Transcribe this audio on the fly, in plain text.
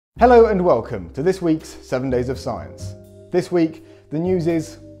Hello and welcome to this week's 7 Days of Science. This week, the news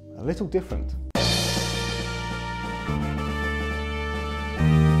is a little different.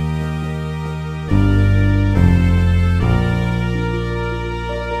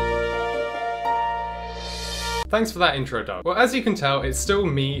 Thanks for that intro, Doug. Well, as you can tell, it's still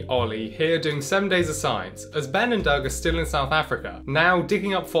me, Ollie, here doing 7 Days of Science, as Ben and Doug are still in South Africa, now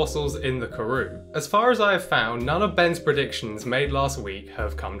digging up fossils in the Karoo. As far as I have found, none of Ben's predictions made last week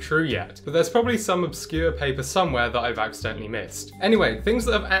have come true yet, but there's probably some obscure paper somewhere that I've accidentally missed. Anyway, things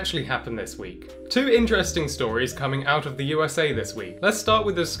that have actually happened this week. Two interesting stories coming out of the USA this week. Let's start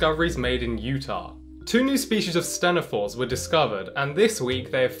with the discoveries made in Utah. Two new species of stenophores were discovered, and this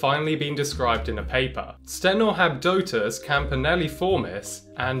week they have finally been described in a paper. Stenorhabdotus campanelliformis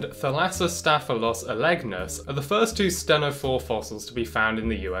and Thalassostaphylos alegnus are the first two stenophore fossils to be found in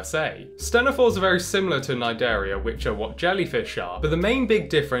the USA. Stenophores are very similar to Cnidaria, which are what jellyfish are, but the main big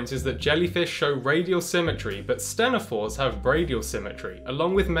difference is that jellyfish show radial symmetry, but stenophores have brachial symmetry,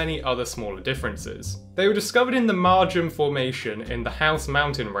 along with many other smaller differences. They were discovered in the Margam Formation in the House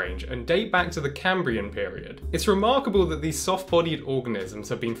Mountain Range and date back to the Cambrian period. It's remarkable that these soft-bodied organisms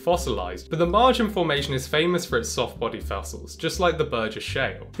have been fossilized, but the Margam Formation is famous for its soft-bodied fossils, just like the Burgess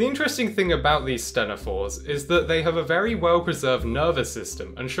Shale. The interesting thing about these stenophores is that they have a very well-preserved nervous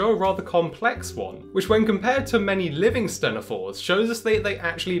system and show a rather complex one, which when compared to many living stenophores shows us that they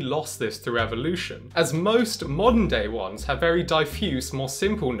actually lost this through evolution, as most modern-day ones have very diffuse, more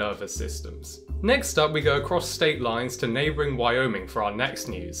simple nervous systems. Next up, we go across state lines to neighbouring Wyoming for our next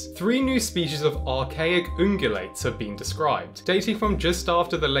news. Three new species of archaic ungulates have been described, dating from just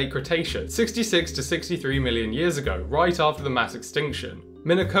after the late Cretaceous, 66 to 63 million years ago, right after the mass extinction.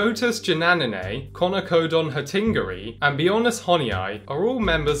 Minocotus jananinae, Conocodon huttingeri, and Bionus honii are all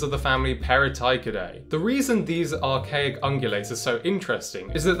members of the family Periticae. The reason these archaic ungulates are so interesting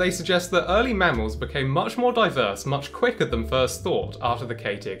is that they suggest that early mammals became much more diverse much quicker than first thought after the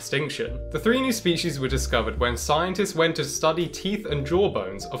Kt extinction. The three new species were discovered when scientists went to study teeth and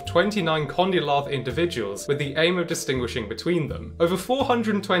jawbones of 29 condylarth individuals with the aim of distinguishing between them. Over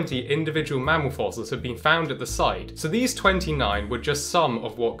 420 individual mammal fossils have been found at the site, so these 29 were just some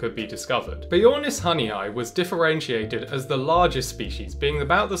of what could be discovered. Bionus honii was differentiated as the largest species, being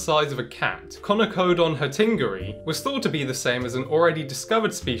about the size of a cat. Conocodon huttingeri was thought to be the same as an already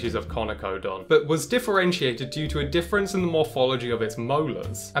discovered species of Conocodon, but was differentiated due to a difference in the morphology of its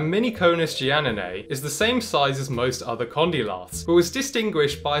molars. And Miniconus gianninae is the same size as most other condylarths, but was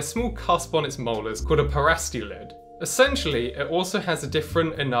distinguished by a small cusp on its molars called a parastylid. Essentially, it also has a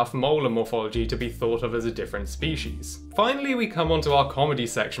different enough molar morphology to be thought of as a different species. Finally, we come onto our comedy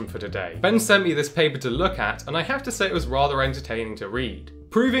section for today. Ben sent me this paper to look at, and I have to say it was rather entertaining to read.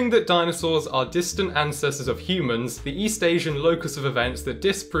 Proving that dinosaurs are distant ancestors of humans, the East Asian locus of events that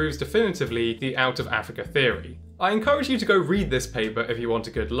disproves definitively the out of Africa theory. I encourage you to go read this paper if you want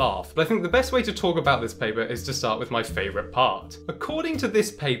a good laugh, but I think the best way to talk about this paper is to start with my favourite part. According to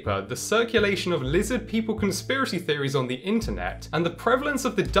this paper, the circulation of lizard people conspiracy theories on the internet and the prevalence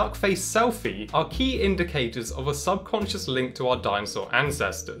of the duck face selfie are key indicators of a subconscious link to our dinosaur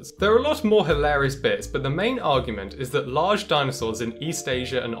ancestors. There are a lot more hilarious bits, but the main argument is that large dinosaurs in East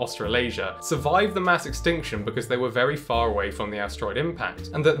Asia and Australasia survived the mass extinction because they were very far away from the asteroid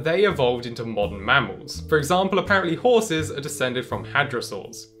impact, and that they evolved into modern mammals. For example, apparently horses are descended from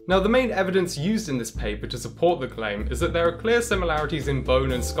hadrosaurs. Now, the main evidence used in this paper to support the claim is that there are clear similarities in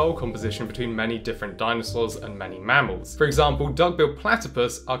bone and skull composition between many different dinosaurs and many mammals. For example, duck-billed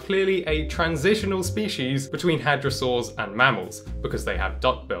platypus are clearly a transitional species between hadrosaurs and mammals, because they have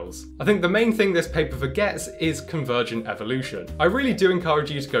duck bills. I think the main thing this paper forgets is convergent evolution. I really do encourage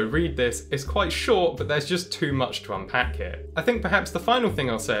you to go read this. It's quite short, but there's just too much to unpack here. I think perhaps the final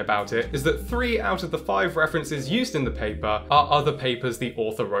thing I'll say about it is that 3 out of the 5 references used in the paper are other papers the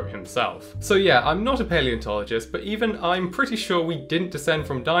author wrote himself. So yeah, I'm not a paleontologist, but even I'm pretty sure we didn't descend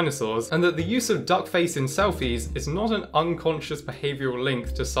from dinosaurs, and that the use of duck face in selfies is not an unconscious behavioural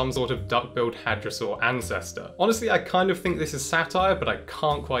link to some sort of duck-billed hadrosaur ancestor. Honestly, I kind of think this is satire, but I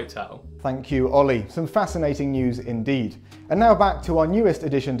can't quite tell. Thank you, Ollie. Some fascinating news indeed. And now back to our newest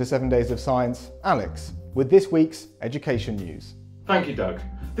addition to 7 Days of Science, Alex, with this week's education news. Thank you, Doug.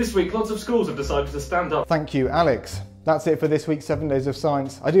 This week, lots of schools have decided to stand up. Thank you, Alex. That's it for this week's 7 Days of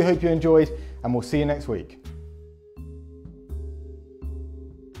Science. I do hope you enjoyed, and we'll see you next week.